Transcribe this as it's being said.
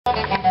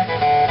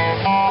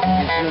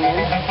tune in.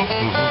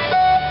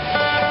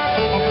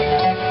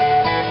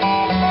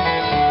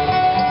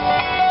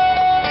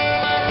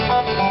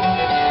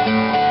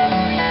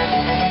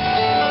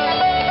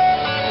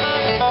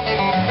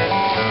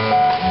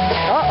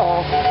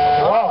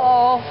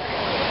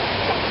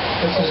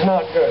 This is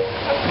not good.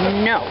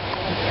 No.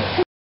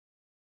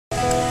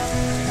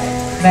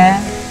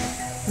 Back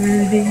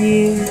through the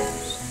years,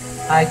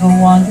 I go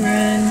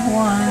wandering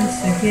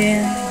once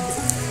again.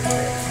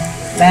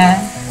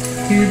 Back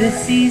to the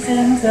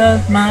seasons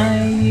of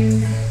my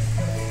youth.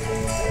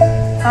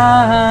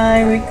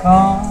 I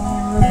recall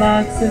a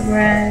box of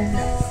rags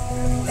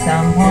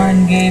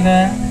someone gave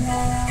us.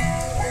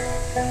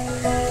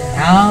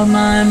 How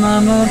my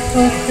mama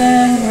put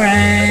them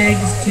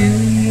rags to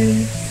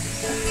use.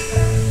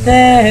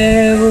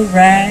 There were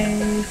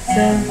rags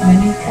of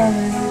many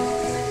colors.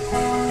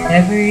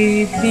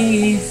 Every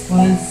piece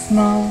was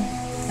small.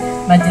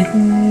 I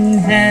didn't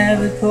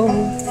have a coat,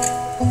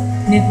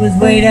 and it was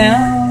way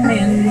down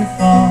in the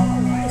fall.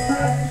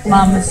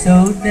 Mama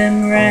sewed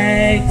them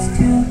rags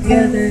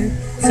together,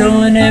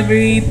 sewing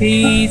every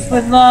piece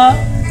with love.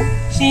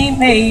 She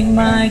made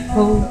my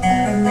coat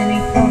of many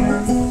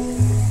colors.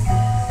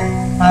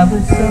 I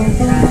was so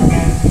proud.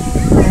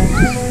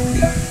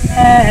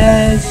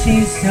 As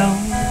she sewed,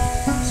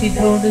 she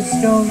told a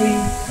story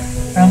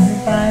from the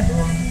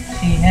Bible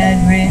she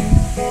had read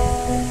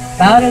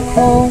about a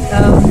coat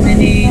of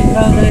many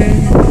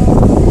colors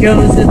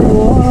Joseph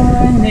wore,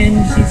 and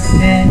then she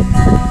said,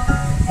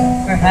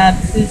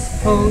 perhaps this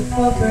coat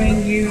will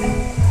bring you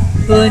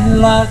good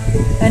luck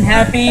and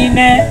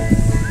happiness.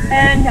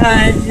 And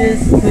I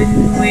just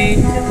couldn't wait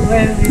to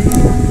wear it.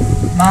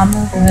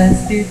 Mama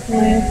blessed it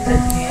with a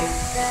kiss.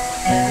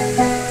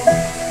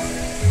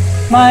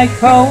 My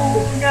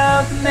coat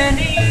of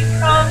many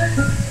colors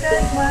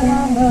that my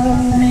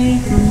mama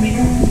made for me,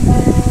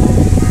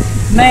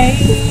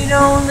 made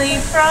only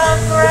from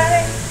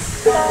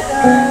rags that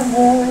I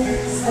wore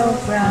so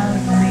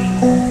proudly.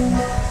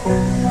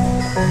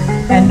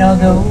 And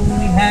although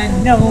we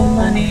had no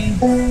money,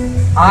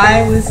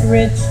 I was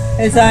rich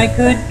as I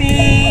could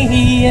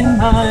be in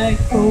my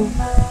coat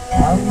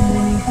of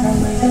many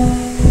colors.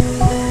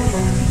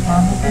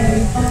 Mama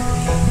gave to me.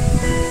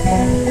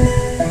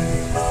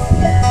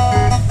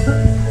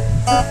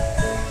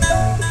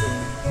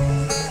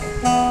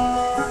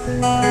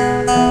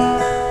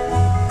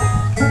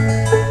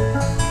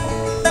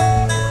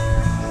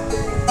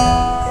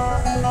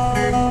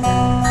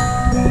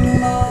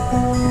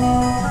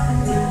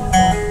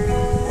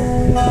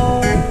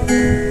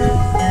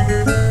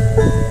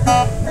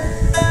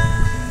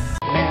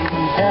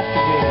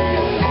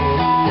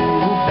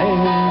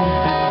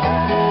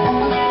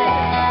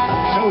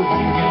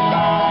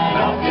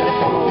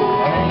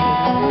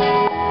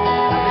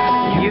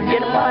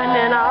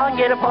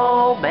 Get a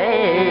pole,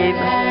 babe.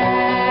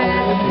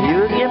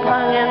 You get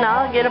hung and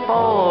I'll get a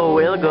pole.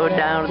 We'll go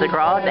down to the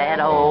crawdad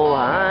hole,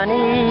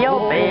 honey,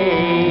 your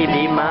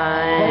baby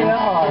mine.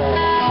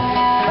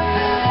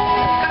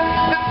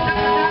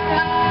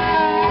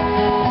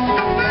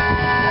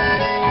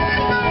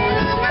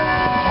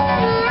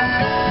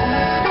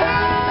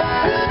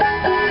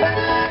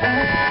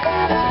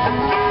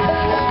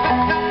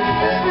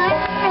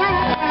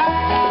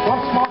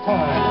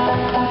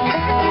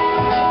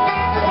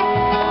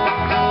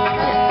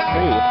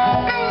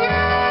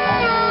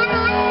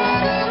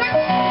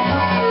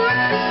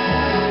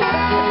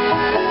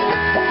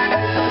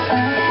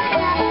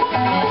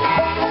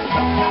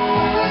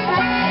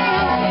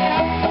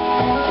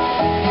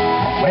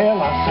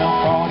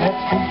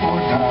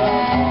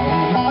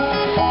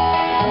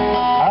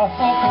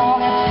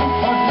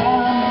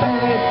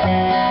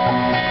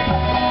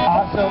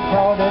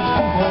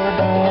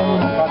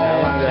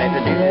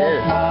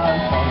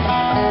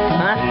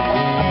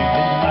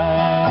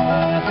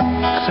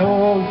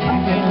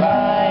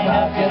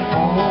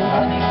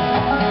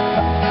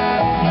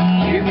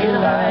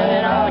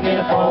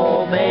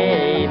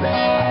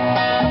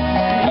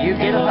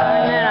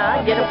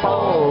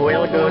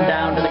 We'll go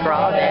down to the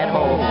crawdad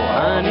hole,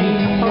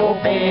 honey, your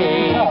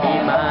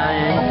baby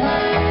mine.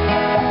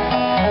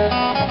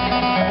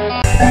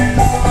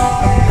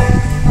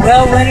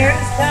 Well,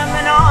 winter's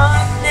coming on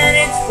and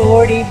it's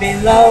 40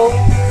 below.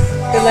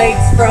 The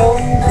lake's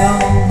frozen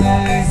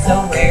over,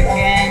 so where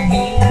can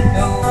he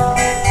go?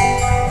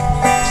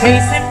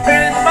 Chasing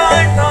through the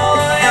barn,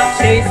 boy,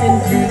 chasing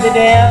through the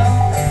dell.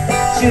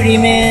 Shoot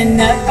him in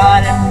the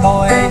bottom,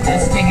 boy,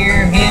 just to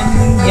hear him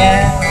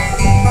yell.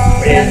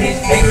 Well, he's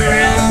big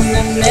around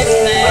the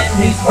Midland,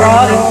 he's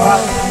broad and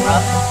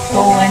rough,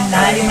 going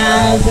 90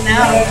 miles an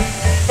hour,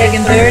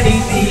 taking 30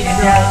 feet a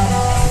drum.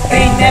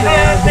 Ain't never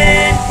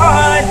been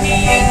caught,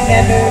 he ain't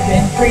never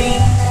been free.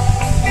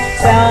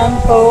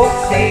 Some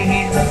folks say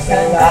he looks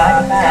a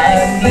lot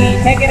like me.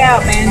 Take it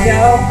out,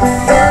 banjo.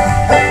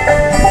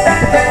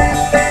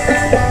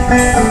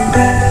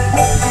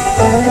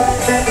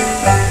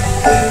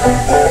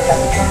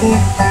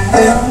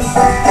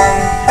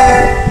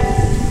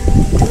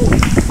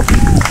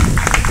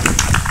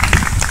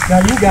 Now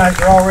you guys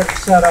are already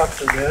set up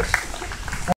for this.